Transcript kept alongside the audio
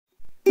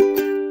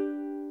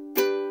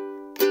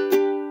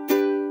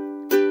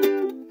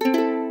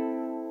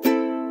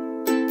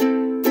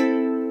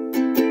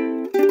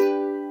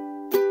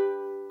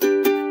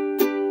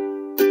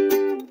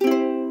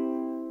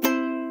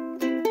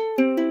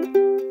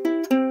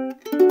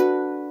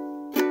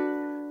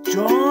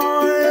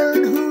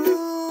Childhood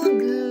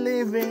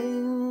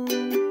living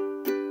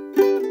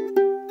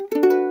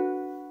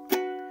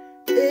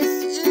is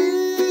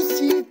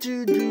easy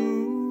to do.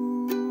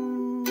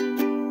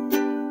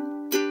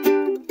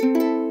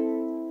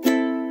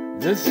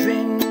 The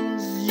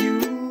things you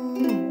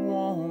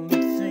won't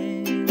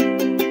think,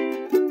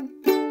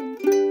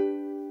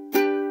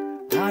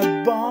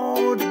 I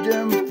bought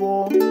them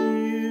for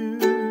you.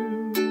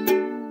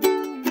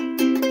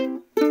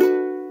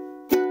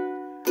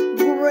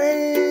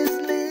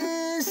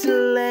 Graceless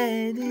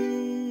lady,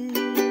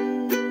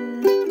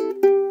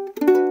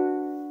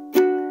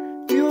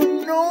 you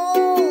know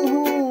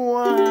who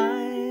I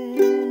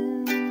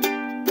am.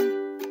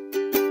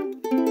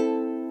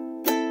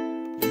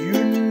 You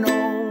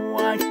know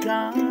I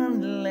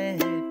can't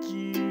let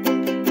you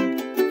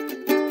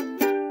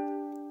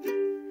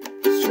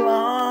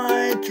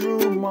slide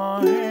through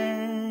my hands.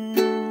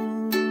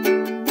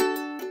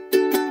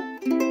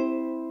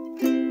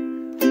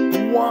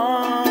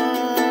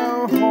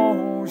 Wild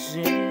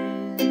horses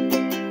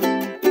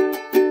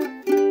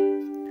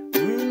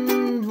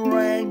will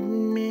drag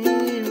me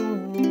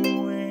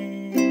away.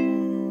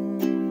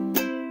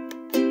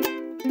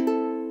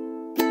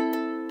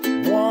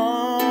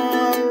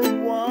 Wild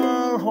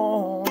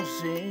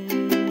horses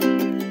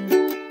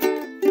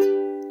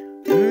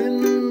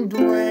will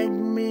drag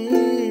me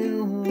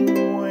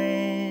away.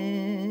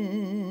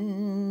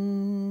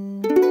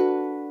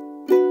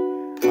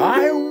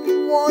 I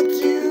want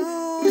you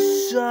to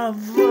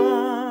suffer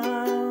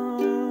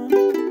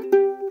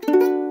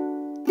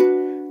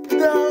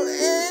the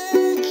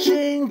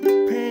aching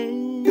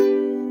pain.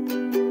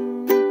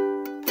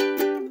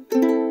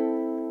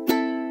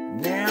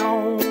 Now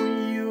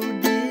you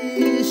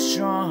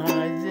decided,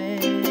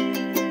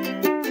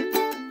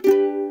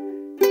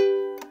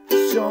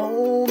 show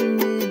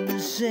me the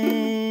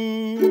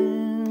same.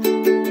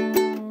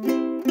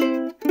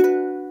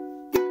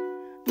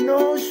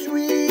 No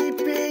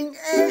sweeping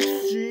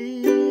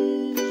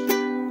exits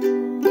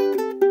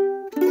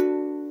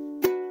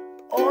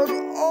or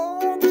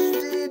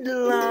obstinate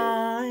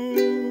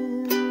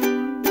line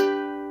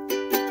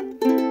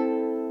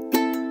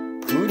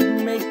could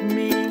make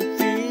me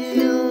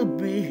feel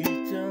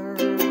bitter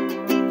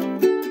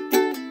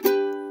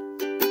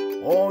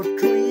or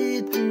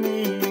treat me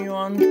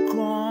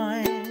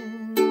unkind.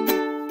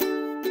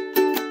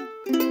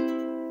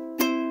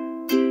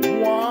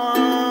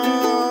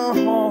 Wild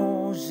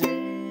horses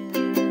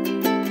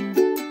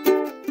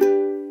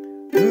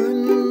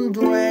couldn't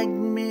drag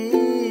me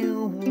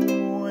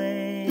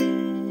away.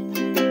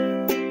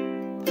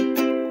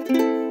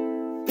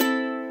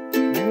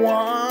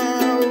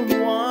 Wild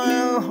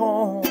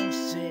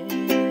horses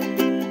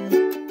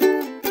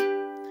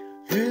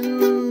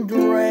couldn't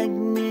drag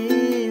me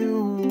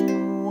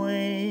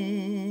away.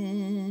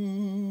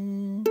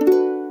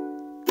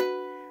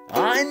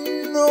 I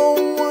know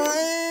I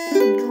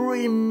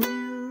dream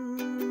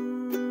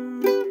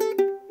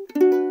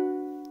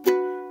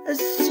a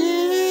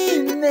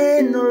scene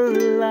in a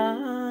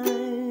lie.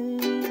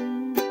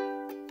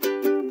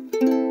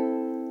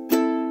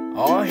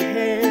 I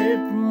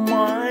had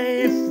my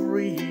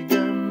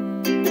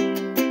freedom,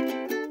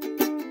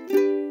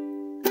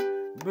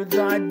 but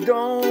I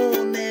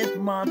don't have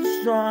much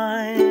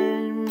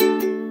time.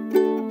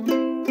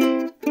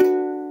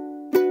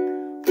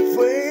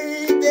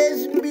 Fate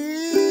has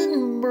been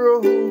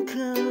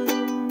broken.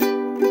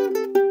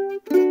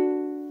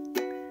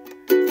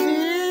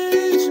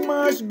 This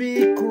must be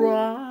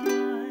cried.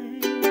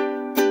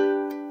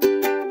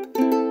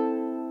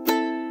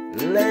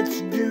 Let's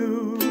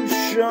do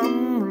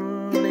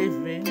some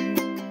living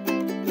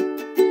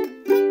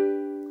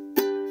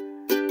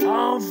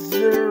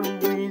after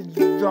we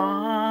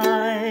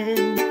die.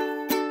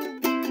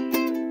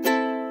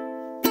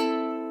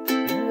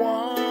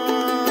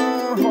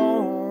 Wild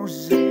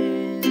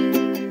horses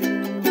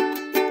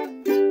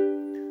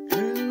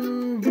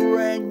couldn't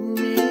drag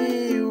me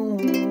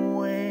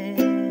away.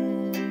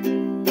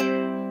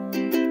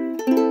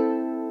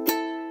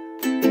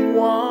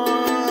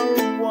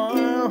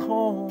 Wild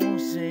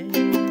horses,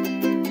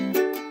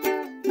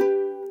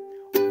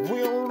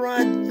 we'll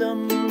ride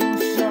them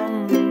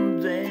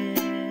someday.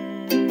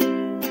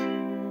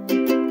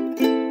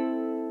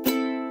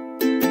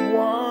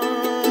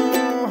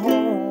 Wild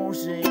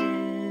horses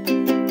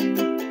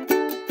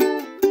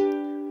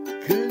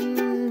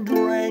couldn't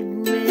drag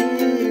me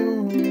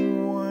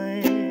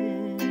away.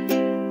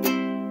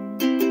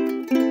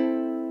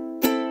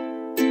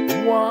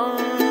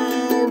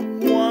 Wild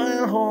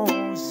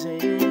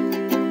horses,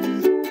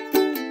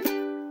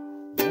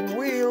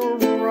 we'll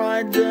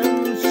ride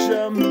them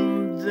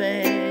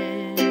someday.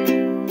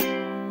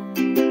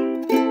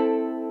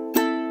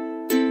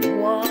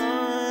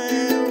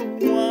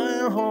 Wild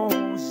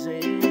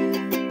horses,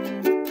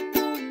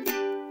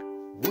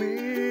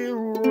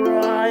 we'll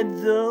ride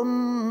them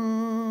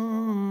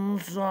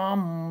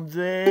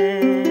someday.